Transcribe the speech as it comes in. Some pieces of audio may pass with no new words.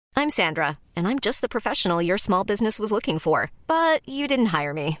I'm Sandra, and I'm just the professional your small business was looking for. But you didn't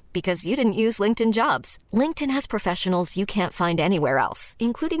hire me because you didn't use LinkedIn Jobs. LinkedIn has professionals you can't find anywhere else,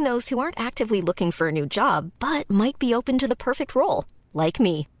 including those who aren't actively looking for a new job, but might be open to the perfect role, like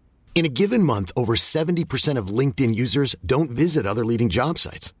me. In a given month, over 70% of LinkedIn users don't visit other leading job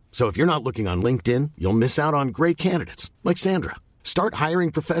sites. So if you're not looking on LinkedIn, you'll miss out on great candidates like Sandra. Start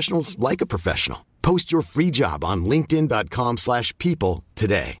hiring professionals like a professional. Post your free job on linkedin.com/people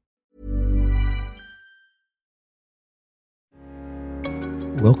today.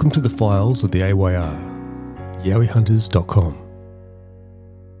 Welcome to the files of the AYR, YowieHunters.com.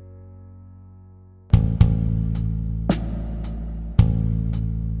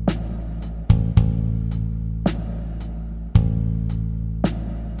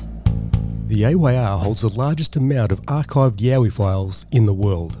 The AYR holds the largest amount of archived Yowie files in the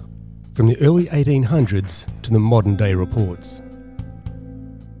world, from the early 1800s to the modern day reports.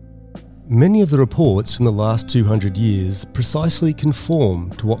 Many of the reports from the last 200 years precisely conform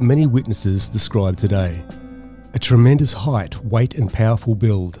to what many witnesses describe today. A tremendous height, weight and powerful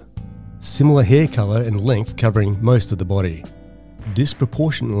build, similar hair colour and length covering most of the body,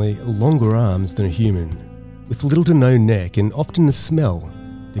 disproportionately longer arms than a human, with little to no neck and often a smell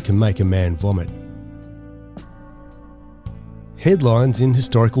that can make a man vomit. Headlines in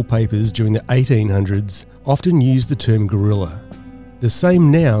historical papers during the 1800s often used the term gorilla, the same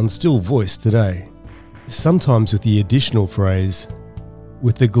noun still voiced today, sometimes with the additional phrase,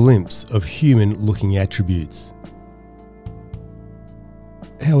 with the glimpse of human-looking attributes.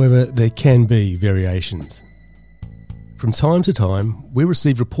 However, there can be variations. From time to time, we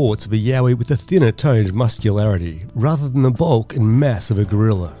receive reports of a Yowie with a thinner toned muscularity rather than the bulk and mass of a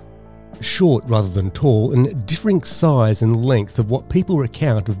gorilla. Short rather than tall and differing size and length of what people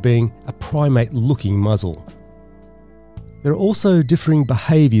recount of being a primate-looking muzzle. There are also differing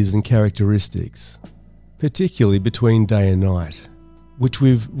behaviours and characteristics, particularly between day and night, which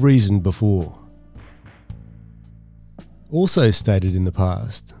we've reasoned before. Also stated in the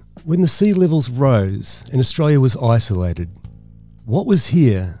past, when the sea levels rose and Australia was isolated, what was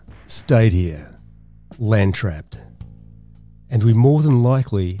here stayed here, land-trapped. And we more than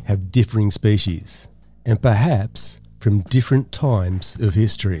likely have differing species, and perhaps from different times of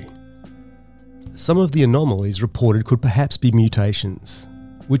history. Some of the anomalies reported could perhaps be mutations,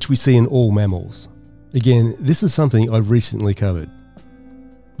 which we see in all mammals. Again, this is something I've recently covered.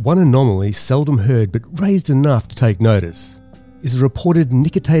 One anomaly seldom heard but raised enough to take notice is the reported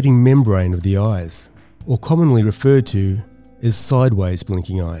nictitating membrane of the eyes, or commonly referred to as sideways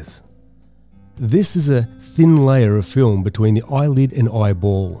blinking eyes. This is a thin layer of film between the eyelid and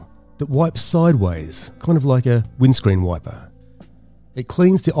eyeball that wipes sideways, kind of like a windscreen wiper. It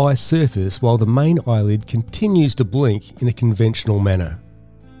cleans the eye surface while the main eyelid continues to blink in a conventional manner.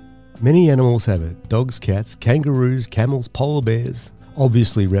 Many animals have it: dogs, cats, kangaroos, camels, polar bears,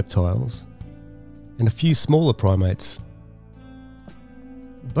 obviously reptiles, and a few smaller primates.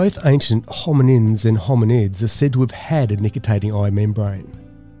 Both ancient hominins and hominids are said to have had a nictitating eye membrane,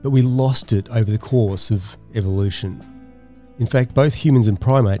 but we lost it over the course of evolution. In fact, both humans and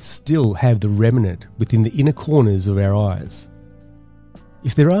primates still have the remnant within the inner corners of our eyes.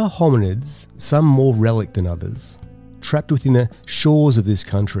 If there are hominids, some more relic than others, trapped within the shores of this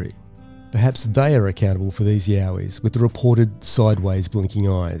country, perhaps they are accountable for these Yowies with the reported sideways blinking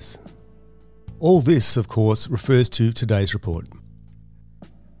eyes. All this, of course, refers to today's report.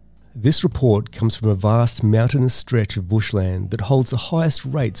 This report comes from a vast mountainous stretch of bushland that holds the highest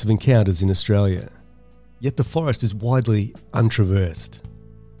rates of encounters in Australia, yet the forest is widely untraversed.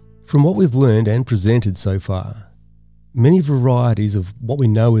 From what we've learned and presented so far, many varieties of what we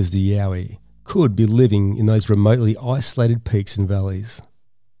know as the Yowie could be living in those remotely isolated peaks and valleys.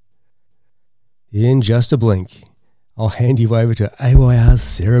 In just a blink, I'll hand you over to AYR's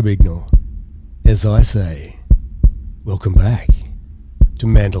Sarah Bignell. As I say, welcome back to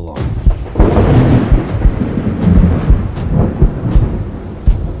Mandalong.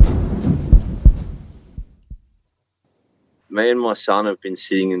 Me and my son have been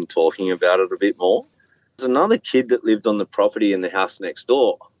sitting and talking about it a bit more. There's another kid that lived on the property in the house next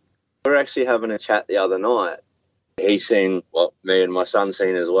door. We were actually having a chat the other night. He's seen what me and my son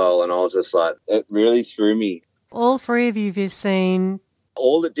seen as well, and I was just like, it really threw me. All three of you have seen?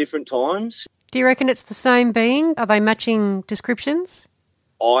 All at different times. Do you reckon it's the same being? Are they matching descriptions?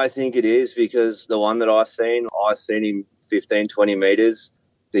 I think it is, because the one that I seen him 15, 20 metres.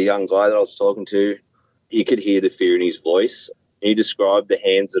 The young guy that I was talking to, you could hear the fear in his voice. He described the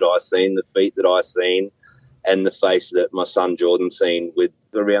hands that I seen, the feet that I seen, and the face that my son Jordan seen, with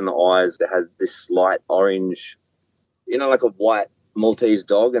around the eyes that had this slight orange, like a white Maltese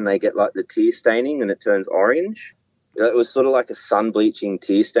dog and they get like the tear staining and it turns orange. It was sort of like a sun bleaching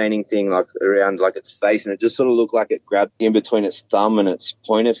tear staining thing, like around like its face, and it just sort of looked like it grabbed in between its thumb and its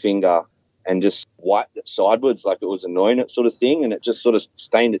pointer finger and just wiped it sideways like it was annoying it sort of thing, and it just sort of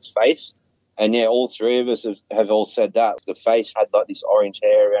stained its face. And yeah, all three of us have all said that. The face had like this orange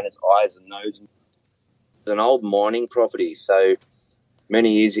hair around its eyes and nose. It's an old mining property, so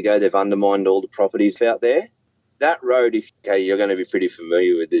many years ago they've undermined all the properties out there. That road, you're going to be pretty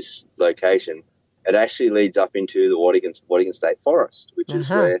familiar with this location. It actually leads up into the Waddingon State Forest, which is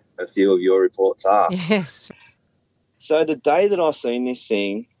where a few of your reports are. Yes. So the day that I seen this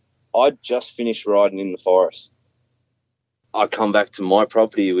thing, I'd just finished riding in the forest. I come back to my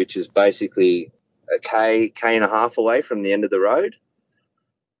property, which is basically a K and a half away from the end of the road,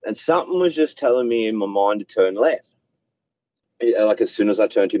 and something was just telling me in my mind to turn left. Like as soon as I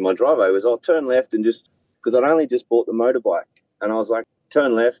turned in my driveway, I'll turn left and just, because I'd only just bought the motorbike, and I was like,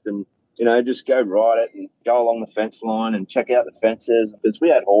 turn left and, just go ride it and go along the fence line and check out the fences, because we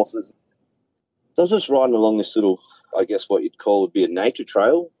had horses. So I was just riding along this little, I guess what you'd call would be a nature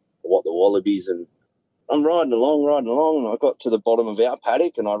trail, or what the wallabies, and I'm riding along, and I got to the bottom of our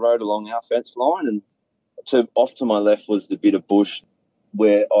paddock and I rode along our fence line, and off to my left was the bit of bush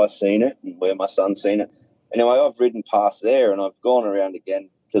where I seen it and where my son seen it. Anyway, I've ridden past there and I've gone around again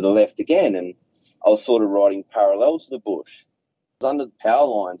to the left again, and I was sort of riding parallel to the bush. It was under the power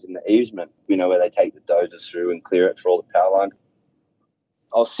lines in the easement, where they take the dozers through and clear it for all the power lines.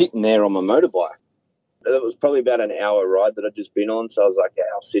 I was sitting there on my motorbike. It was probably about an hour ride that I'd just been on, so I was like, yeah,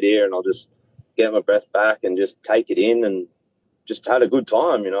 I'll sit here and I'll just get my breath back and just take it in and just had a good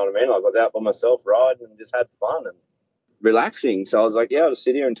time, you know what I mean? Like I was out by myself riding and just had fun and relaxing. So I was like, yeah, I'll just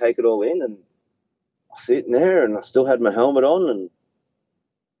sit here and take it all in, and I was sitting there and I still had my helmet on and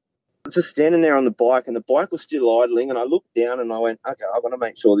I was just standing there on the bike, and the bike was still idling, and I looked down and I went, okay, I'm going to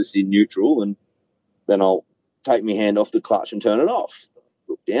make sure this is in neutral, and then I'll take my hand off the clutch and turn it off.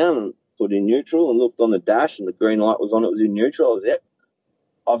 Looked down and put it in neutral and looked on the dash, and the green light was on, it was in neutral. I was, yep.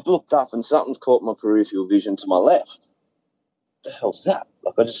 I've looked up and something's caught my peripheral vision to my left. What the hell's that?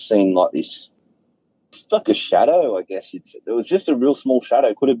 Like I just seen like this, it's like a shadow, I guess you'd say. It was just a real small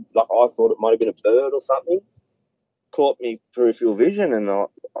shadow. Could have, like I thought it might have been a bird or something. Caught me peripheral vision, and I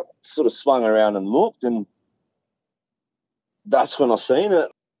sort of swung around and looked, and that's when I seen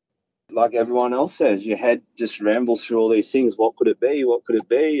it. Like everyone else says, your head just rambles through all these things. What could it be? What could it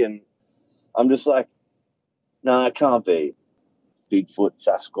be? And I'm just like, no, it can't be. Bigfoot,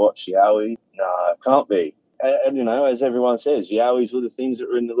 Sasquatch, Yowie. No, it can't be. And as everyone says, Yowies were the things that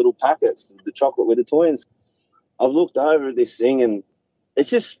were in the little packets, the chocolate with the toys. I've looked over at this thing and it's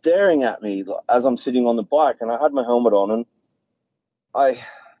just staring at me as I'm sitting on the bike, and I had my helmet on, and I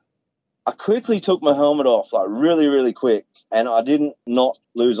quickly took my helmet off, like really, really quick, and I didn't not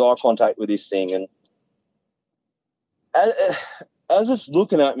lose eye contact with this thing. And as it's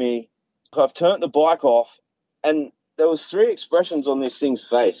looking at me, I've turned the bike off, and there was three expressions on this thing's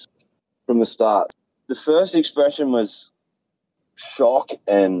face from the start. The first expression was shock,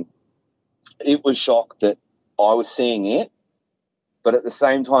 and it was shocked that I was seeing it, but at the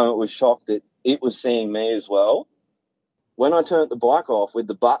same time it was shocked that it was seeing me as well. When I turned the bike off with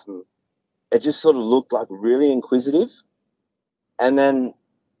the button, it just sort of looked like really inquisitive, and then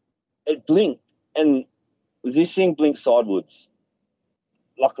it blinked, and this thing blinked sideways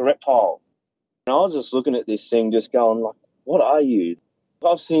like a reptile. And I was just looking at this thing just going like, what are you?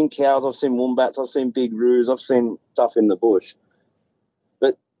 I've seen cows, I've seen wombats, I've seen big roos, I've seen stuff in the bush.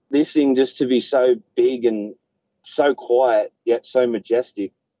 But this thing, just to be so big and so quiet yet so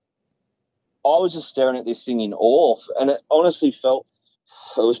majestic, I was just staring at this thing in awe. And it honestly felt,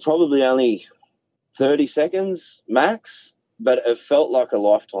 it was probably only 30 seconds max, but it felt like a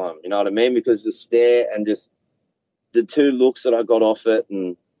lifetime, you know what I mean? Because the stare and just the two looks that I got off it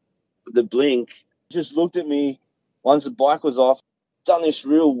and the blink, just looked at me once the bike was off, done this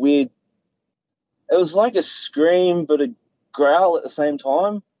real weird, it was like a scream but a growl at the same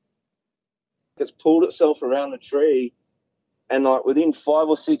time. It's pulled itself around the tree, and like within 5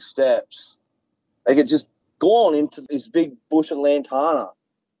 or 6 steps, like it just gone into this big bush of lantana.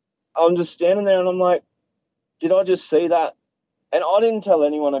 I'm just standing there and I'm like, did I just see that? And I didn't tell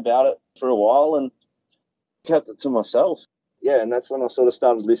anyone about it for a while and kept it to myself. Yeah, and that's when I sort of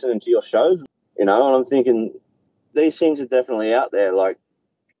started listening to your shows, and I'm thinking, these things are definitely out there. Like,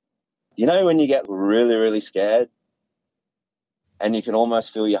 when you get really, really scared and you can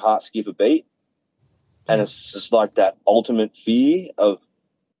almost feel your heart skip a beat, and it's just like that ultimate fear of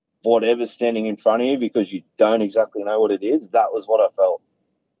whatever's standing in front of you because you don't exactly know what it is. That was what I felt.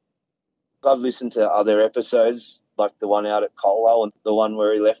 I've listened to other episodes like the one out at Colo and the one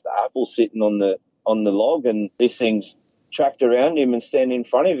where he left the apple sitting on the log, and this thing's tracked around him and standing in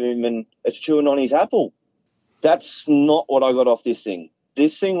front of him and it's chewing on his apple. That's not what I got off this thing.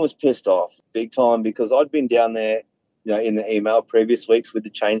 This thing was pissed off big time because I'd been down there, in the email previous weeks with the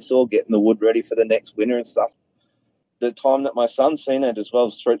chainsaw, getting the wood ready for the next winter and stuff. The time that my son seen it as well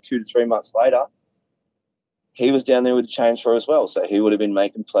was 2 to 3 months later. He was down there with the chainsaw as well, so he would have been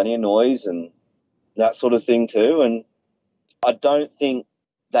making plenty of noise and that sort of thing too. And I don't think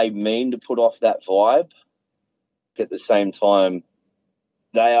they mean to put off that vibe. At the same time,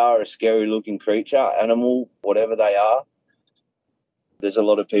 they are a scary-looking creature, animal, whatever they are. There's a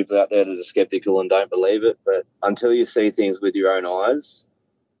lot of people out there that are skeptical and don't believe it, but until you see things with your own eyes,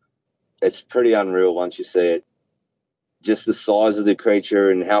 it's pretty unreal once you see it. Just the size of the creature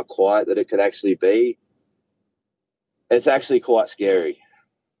and how quiet that it could actually be. It's actually quite scary.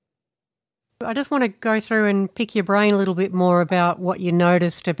 I just want to go through and pick your brain a little bit more about what you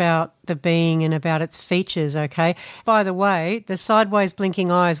noticed about the being and about its features, okay? By the way, the sideways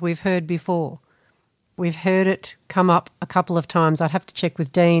blinking eyes we've heard before. We've heard it come up a couple of times. I'd have to check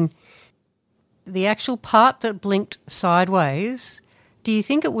with Dean. The actual part that blinked sideways, do you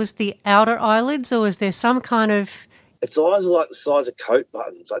think it was the outer eyelids, or was there some kind of... Its eyes are like the size of coat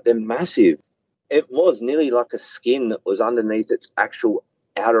buttons. Like, they're massive. It was nearly like a skin that was underneath its actual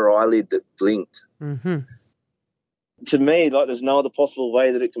outer eyelid that blinked. Mm-hmm. To me, like, there's no other possible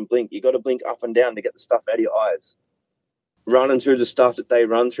way that it can blink. You got to blink up and down to get the stuff out of your eyes. Running through the stuff that they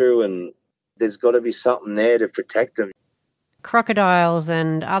run through, and there's got to be something there to protect them. Crocodiles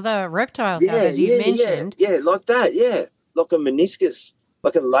and other reptiles have, as you mentioned. Yeah, like that, yeah. Like a meniscus,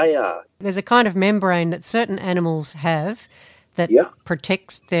 like a layer. There's a kind of membrane that certain animals have that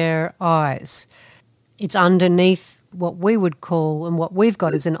protects their eyes. It's underneath what we would call, and what we've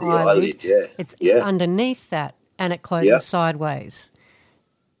got is an eyelid. It's underneath that, and it closes sideways.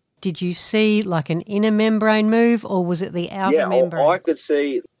 Did you see like an inner membrane move, or was it the outer membrane? I could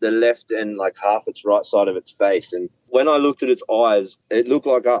see the left and like half its right side of its face. And when I looked at its eyes, it looked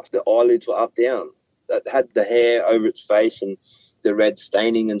like up. The eyelids were up down. That had the hair over its face and the red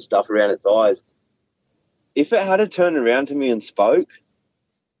staining and stuff around its eyes. If it had turned around to me and spoke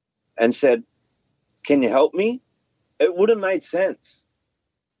and said, "Can you help me?" it would have made sense.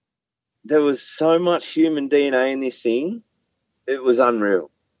 There was so much human DNA in this thing. It was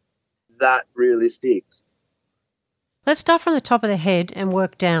unreal. That realistic. Let's start from the top of the head and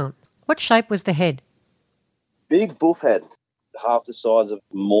work down. What shape was the head? Big buff head, half the size of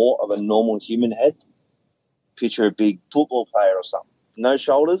more of a normal human head. Picture a big football player or something. No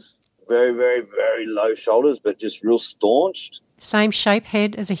shoulders, very, very, very low shoulders, but just real staunched. Same shape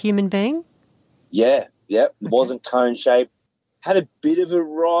head as a human being? Yeah. It wasn't cone shaped. Had a bit of a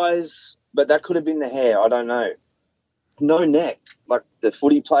rise, but that could have been the hair. I don't know. No neck, like the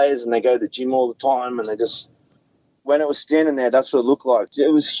footy players, and they go to the gym all the time, and they just, when it was standing there, that's what it looked like.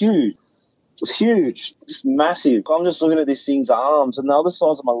 It was huge. It was huge, just massive. I'm just looking at this thing's arms, and the other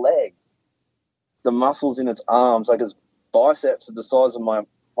size of my leg. The muscles in its arms, like its biceps are the size of my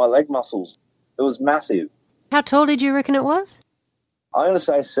leg muscles. It was massive. How tall did you reckon it was? I'm going to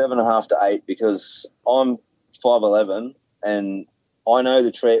say 7.5 to 8 because I'm 5'11", and I know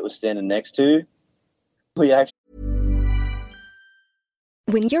the tree it was standing next to.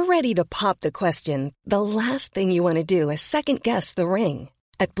 When you're ready to pop the question, the last thing you want to do is second-guess the ring.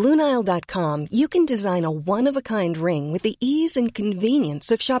 At BlueNile.com, you can design a one-of-a-kind ring with the ease and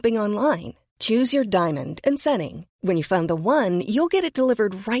convenience of shopping online. Choose your diamond and setting. When you find the one, you'll get it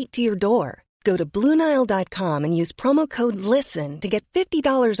delivered right to your door. Go to BlueNile.com and use promo code LISTEN to get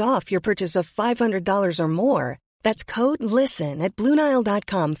 $50 off your purchase of $500 or more. That's code LISTEN at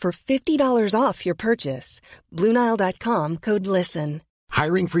BlueNile.com for $50 off your purchase. BlueNile.com, code LISTEN.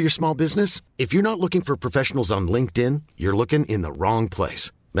 Hiring for your small business? If you're not looking for professionals on LinkedIn, you're looking in the wrong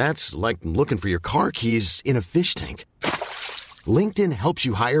place. That's like looking for your car keys in a fish tank. LinkedIn helps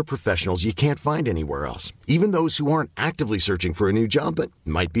you hire professionals you can't find anywhere else, even those who aren't actively searching for a new job but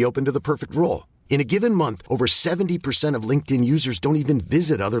might be open to the perfect role. In a given month, over 70% of LinkedIn users don't even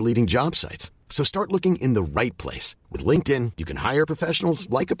visit other leading job sites. So start looking in the right place. With LinkedIn, you can hire professionals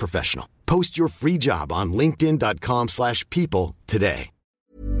like a professional. Post your free job on linkedin.com/people today.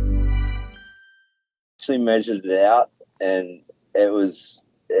 Actually measured it out, and it was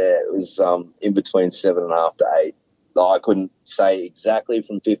in between 7.5 to 8. I couldn't say exactly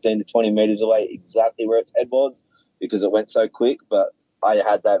from 15 to 20 metres away exactly where its head was because it went so quick, but I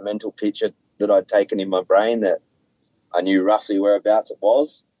had that mental picture that I'd taken in my brain that I knew roughly whereabouts it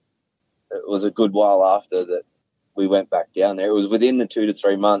was. It was a good while after that we went back down there. It was within the 2 to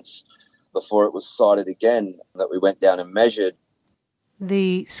 3 months before it was sighted again that we went down and measured.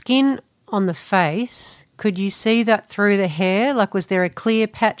 The skin on the face, could you see that through the hair? Like, was there a clear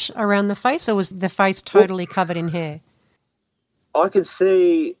patch around the face, or was the face totally covered in hair? I could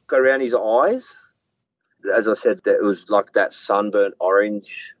see around his eyes. As I said, that it was like that sunburnt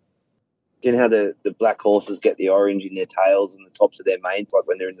orange. You know how the black horses get the orange in their tails and the tops of their manes, like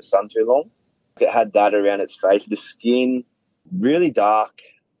when they're in the sun too long? It had that around its face. The skin, really dark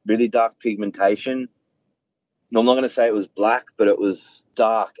pigmentation. I'm not going to say it was black, but it was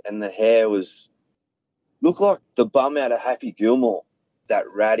dark, and the hair looked like the bum out of Happy Gilmore.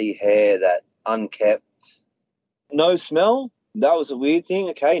 That ratty hair, that unkept. No smell. That was a weird thing.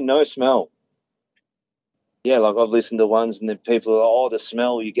 Okay, no smell. Yeah, like I've listened to ones and the people are like, oh, the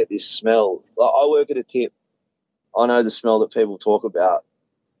smell, you get this smell. Like, I work at a tip. I know the smell that people talk about.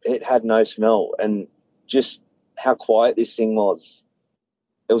 It had no smell, and just how quiet this thing was.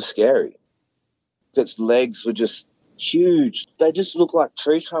 It was scary. Its legs were just huge. They just looked like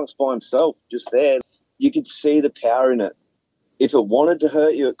tree trunks by himself, just there. You could see the power in it. If it wanted to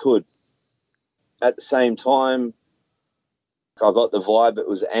hurt you, it could. At the same time, I got the vibe it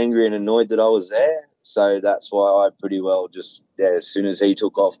was angry and annoyed that I was there. So that's why I pretty well just, as soon as he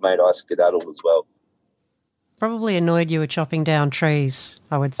took off, mate, I skedaddled as well. Probably annoyed you were chopping down trees,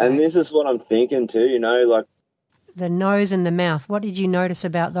 I would say. And this is what I'm thinking too, like... The nose and the mouth, what did you notice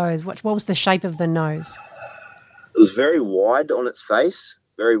about those? What was the shape of the nose? It was very wide on its face,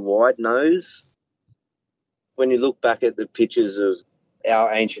 very wide nose. When you look back at the pictures of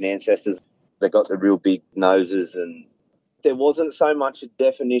our ancient ancestors, they got the real big noses, and there wasn't so much a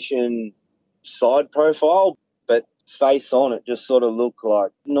definition side profile, but face on it just sort of looked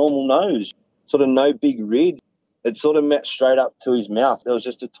like normal nose, sort of no big rid. It sort of met straight up to his mouth. There was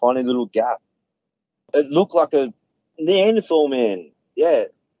just a tiny little gap. It looked like a Neanderthal man, yeah.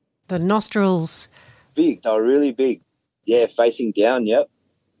 The nostrils? Big, they were really big. Yeah, facing down, yep.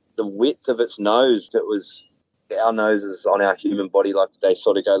 The width of its nose, it was our noses on our human body, like they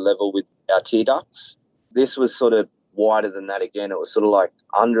sort of go level with our tear ducts. This was sort of wider than that again. It was sort of like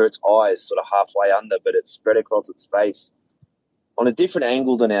under its eyes, sort of halfway under, but it spread across its face on a different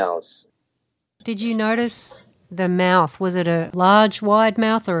angle than ours. Did you notice the mouth? Was it a large, wide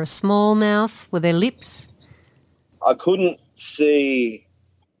mouth or a small mouth? Were there lips? I couldn't see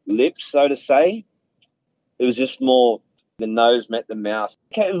lips, so to say. It was just more the nose met the mouth.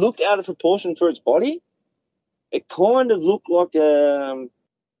 It looked out of proportion for its body. It kind of looked like a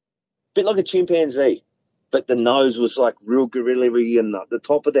bit like a chimpanzee, but the nose was like real gorilla-y and the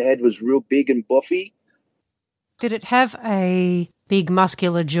top of the head was real big and buffy. Did it have a big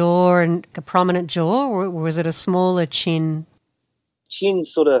muscular jaw and a prominent jaw, or was it a smaller chin? Chin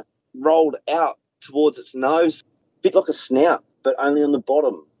sort of rolled out towards its nose, a bit like a snout, but only on the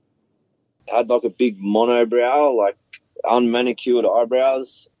bottom. It had like a big monobrow, like unmanicured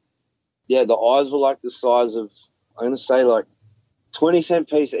eyebrows. Yeah, the eyes were like the size of, I'm going to say like 20-cent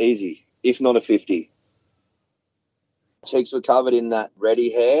piece easy, if not a 50. Cheeks were covered in that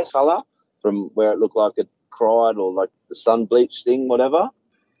reddy hair colour from where it looked like it cried or like the sun bleach thing, whatever.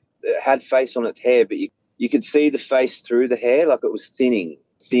 It had face on its hair, but you could see the face through the hair, like it was thinning.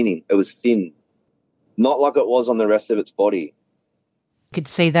 It was thin, not like it was on the rest of its body. You could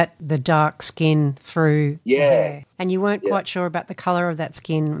see that the dark skin through the hair. And you weren't quite sure about the colour of that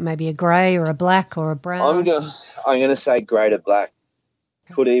skin, maybe a grey or a black or a brown? I'm gonna say grey to black.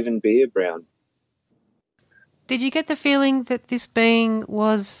 Could even be a brown. Did you get the feeling that this being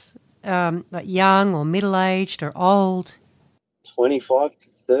was like young or middle-aged or old? 25 to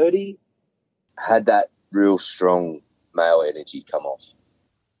 30. Had that real strong male energy come off.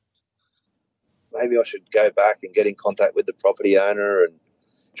 Maybe I should go back and get in contact with the property owner and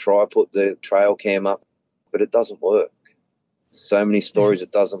try put the trail cam up, but it doesn't work. So many stories,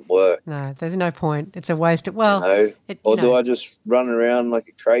 it doesn't work. No, there's no point. It's a waste of, do I just run around like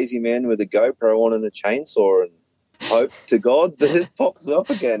a crazy man with a GoPro on and a chainsaw and hope to God that it pops up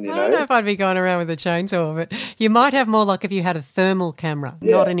again, I don't know if I'd be going around with a chainsaw, but you might have more like if you had a thermal camera,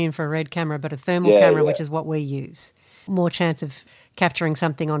 not an infrared camera, but a thermal camera, which is what we use. More chance of capturing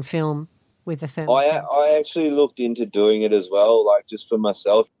something on film with a thermal camera. I actually looked into doing it as well, like just for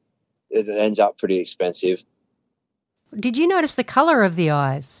myself. It ends up pretty expensive. Did you notice the colour of the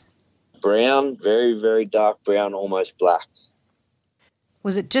eyes? Brown, very, very dark brown, almost black.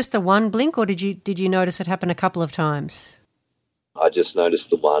 Was it just the one blink, or did you notice it happen a couple of times? I just noticed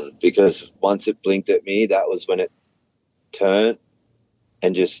the one, because once it blinked at me, that was when it turned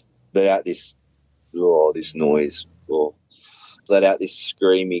and just let out this noise, or let out this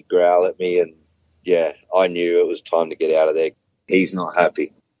screamy growl at me, and I knew it was time to get out of there. He's not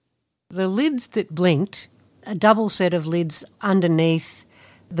happy. The lids that blinked, a double set of lids underneath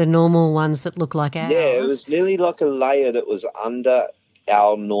the normal ones that look like ours. Yeah, it was nearly like a layer that was under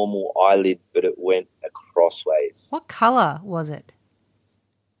our normal eyelid, but it went crossways. What colour was it?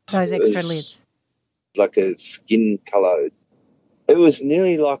 Those extra lids? Like a skin colour. It was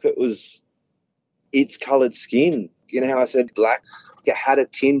nearly like it was its coloured skin. You know how I said black? It had a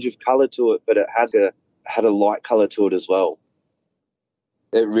tinge of colour to it, but it had a light colour to it as well.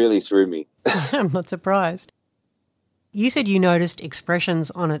 It really threw me. I'm not surprised. You said you noticed expressions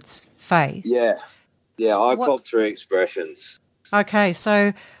on its face. Yeah, I copped 3 expressions. Okay,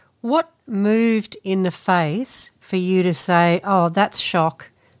 so what moved in the face for you to say, oh, that's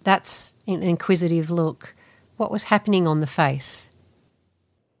shock, that's an inquisitive look? What was happening on the face?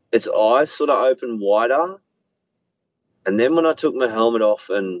 Its eyes sort of opened wider. And then when I took my helmet off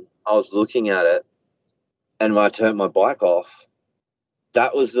and I was looking at it, and when I turned my bike off,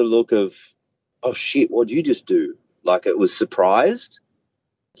 that was the look of, oh, shit, what'd you just do? Like it was surprised.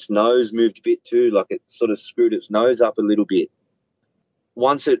 Its nose moved a bit too, like it sort of screwed its nose up a little bit.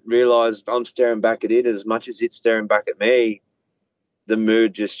 Once it realised I'm staring back at it as much as it's staring back at me, the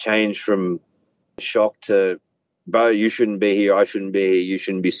mood just changed from shock to, bro, you shouldn't be here, I shouldn't be here, you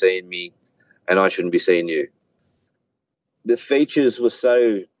shouldn't be seeing me, and I shouldn't be seeing you. The features were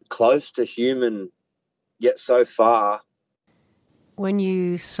so close to human, yet so far. When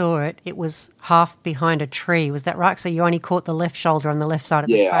you saw it, it was half behind a tree. Was that right? So you only caught the left shoulder on the left side of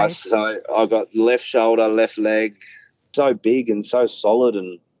the face? Yeah, I got left shoulder, left leg, so big and so solid.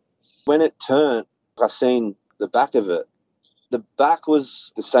 And when it turned, I seen the back of it. The back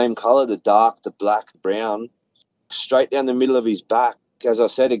was the same colour, the dark, the black, brown, straight down the middle of his back. As I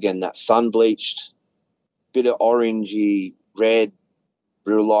said again, that sun-bleached, bit of orangey, red,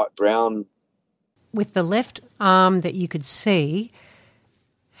 real light brown. With the left arm that you could see,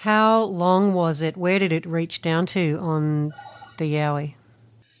 how long was it? Where did it reach down to on the yowie?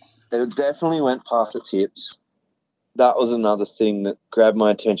 It definitely went past its hips. That was another thing that grabbed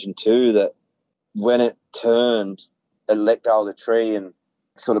my attention too, that when it turned, it let go of the tree and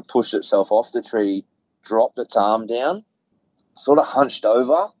sort of pushed itself off the tree, dropped its arm down, sort of hunched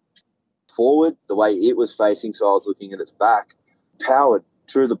over forward the way it was facing, so I was looking at its back, powered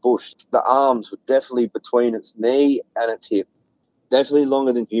through the bush. The arms were definitely between its knee and its hip, definitely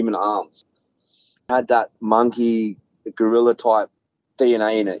longer than human arms. Had that monkey, gorilla type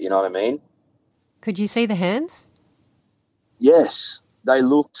DNA in it, you know what I mean? Could you see the hands? Yes, they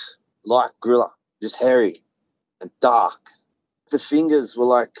looked like gorilla, just hairy and dark. The fingers were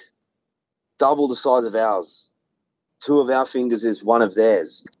like double the size of ours. 2 of our fingers is one of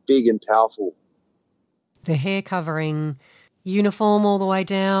theirs, big and powerful. The hair covering uniform all the way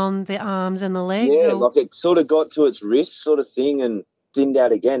down the arms and the legs? Yeah, like it sort of got to its wrist sort of thing and thinned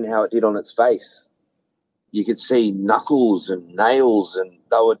out again how it did on its face. You could see knuckles and nails and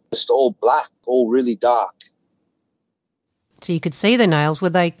they were just all black, all really dark. So you could see the nails. Were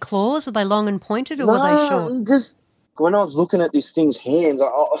they claws? Were they long and pointed or were they short? Just when I was looking at this thing's hands, I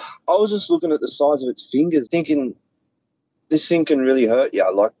was just looking at the size of its fingers thinking, this thing can really hurt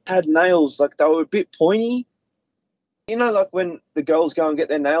you. Like, it had nails, like they were a bit pointy. You know, like when the girls go and get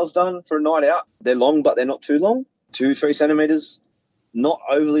their nails done for a night out, they're long, but they're not too long, 2-3 centimetres, not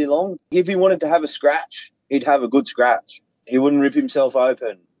overly long. If he wanted to have a scratch, he'd have a good scratch. He wouldn't rip himself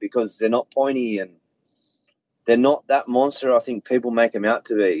open because they're not pointy and they're not that monster I think people make them out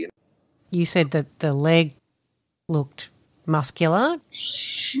to be. You said that the leg looked muscular.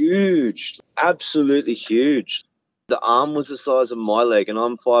 Huge, absolutely huge. The arm was the size of my leg, and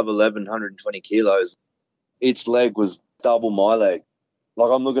I'm 5'11", 120 kilos. Its leg was double my leg.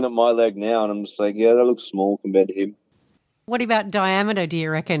 Like, I'm looking at my leg now, and I'm just like, yeah, that looks small compared to him. What about diameter, do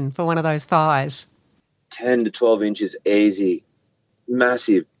you reckon, for one of those thighs? 10 to 12 inches, easy.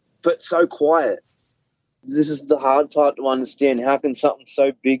 Massive, but so quiet. This is the hard part to understand. How can something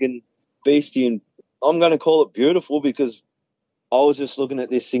so big and beastie, and I'm going to call it beautiful because I was just looking at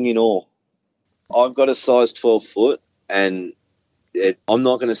this thing in awe. I've got a size 12 foot, and I'm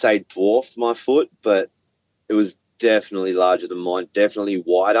not going to say dwarfed my foot, but it was definitely larger than mine, definitely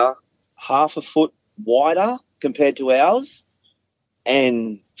wider, half a foot wider compared to ours,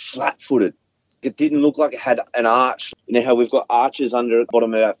 and flat-footed. It didn't look like it had an arch. You know how we've got arches under the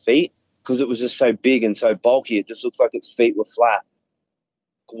bottom of our feet? Because it was just so big and so bulky, it just looks like its feet were flat.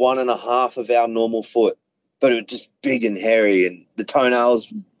 1.5 of our normal foot, but it was just big and hairy, and the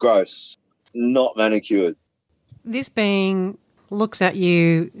toenails gross. Not manicured. This being looks at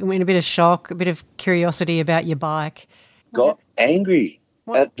you in a bit of shock, a bit of curiosity about your bike. Got angry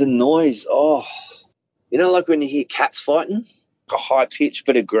at the noise. Oh, you know, like when you hear cats fighting? a high pitch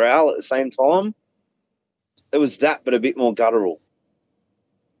but a growl at the same time. It was that, but a bit more guttural.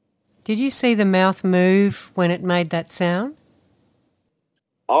 Did you see the mouth move when it made that sound?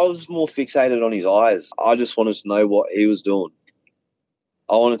 I was more fixated on his eyes. I just wanted to know what he was doing.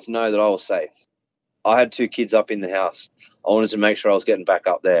 I wanted to know that I was safe. I had 2 kids up in the house. I wanted to make sure I was getting back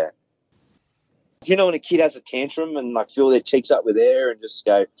up there. You know when a kid has a tantrum and like fill their cheeks up with air and just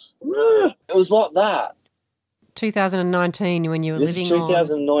go, "Ugh," it was like that. 2019 when you were living on...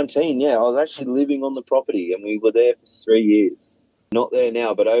 2019, yeah. I was actually living on the property and we were there for 3 years. Not there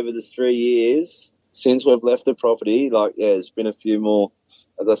now, but over the 3 years since we've left the property, like, yeah, there's been a few more.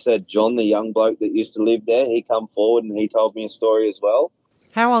 As I said, John, the young bloke that used to live there, he come forward and he told me a story as well.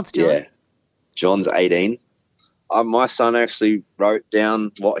 How old's John? Yeah, John's 18. My son actually wrote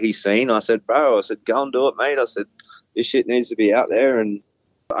down what he's seen. I said, bro, go and do it, mate. I said, this shit needs to be out there and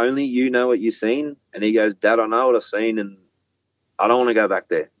only you know what you've seen. And he goes, Dad, I know what I've seen and I don't want to go back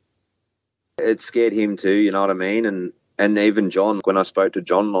there. It scared him too, you know what I mean? And even John, when I spoke to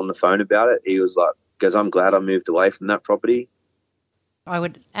John on the phone about it, he was like, because I'm glad I moved away from that property. I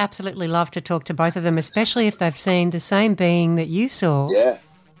would absolutely love to talk to both of them, especially if they've seen the same being that you saw. Yeah.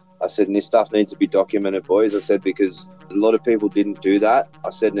 I said, and this stuff needs to be documented, boys. I said, because a lot of people didn't do that. I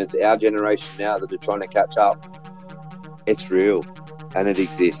said, and it's our generation now that are trying to catch up. It's real and it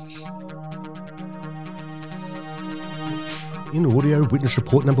exists. In audio witness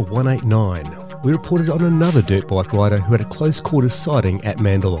report number 189, we reported on another dirt bike rider who had a close quarters sighting at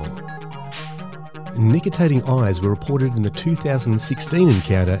Mandalong. Nicotinating eyes were reported in the 2016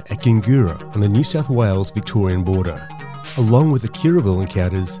 encounter at Gingura on the New South Wales-Victorian border, along with the Kirraville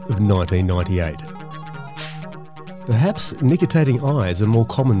encounters of 1998. Perhaps nicotinating eyes are more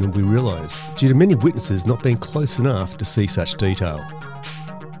common than we realise, due to many witnesses not being close enough to see such detail.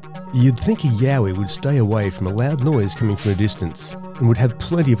 You'd think a yowie would stay away from a loud noise coming from a distance and would have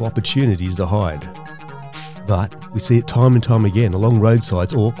plenty of opportunities to hide. But we see it time and time again along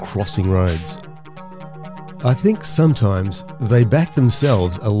roadsides or crossing roads. I think sometimes they back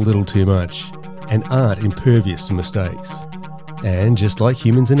themselves a little too much and aren't impervious to mistakes. And just like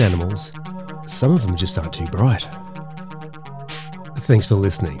humans and animals, some of them just aren't too bright. Thanks for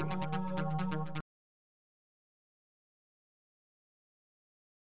listening.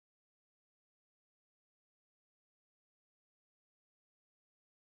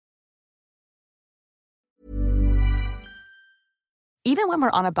 Even when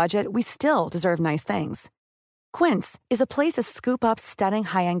we're on a budget, we still deserve nice things. Quince is a place to scoop up stunning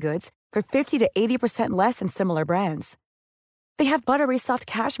high-end goods for 50 to 80% less than similar brands. They have buttery soft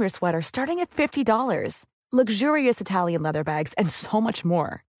cashmere sweaters starting at $50, luxurious Italian leather bags, and so much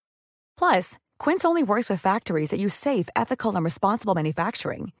more. Plus, Quince only works with factories that use safe, ethical, and responsible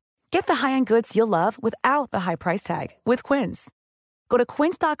manufacturing. Get the high-end goods you'll love without the high price tag with Quince. Go to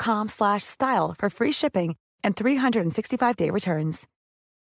quince.com/style for free shipping and 365-day returns.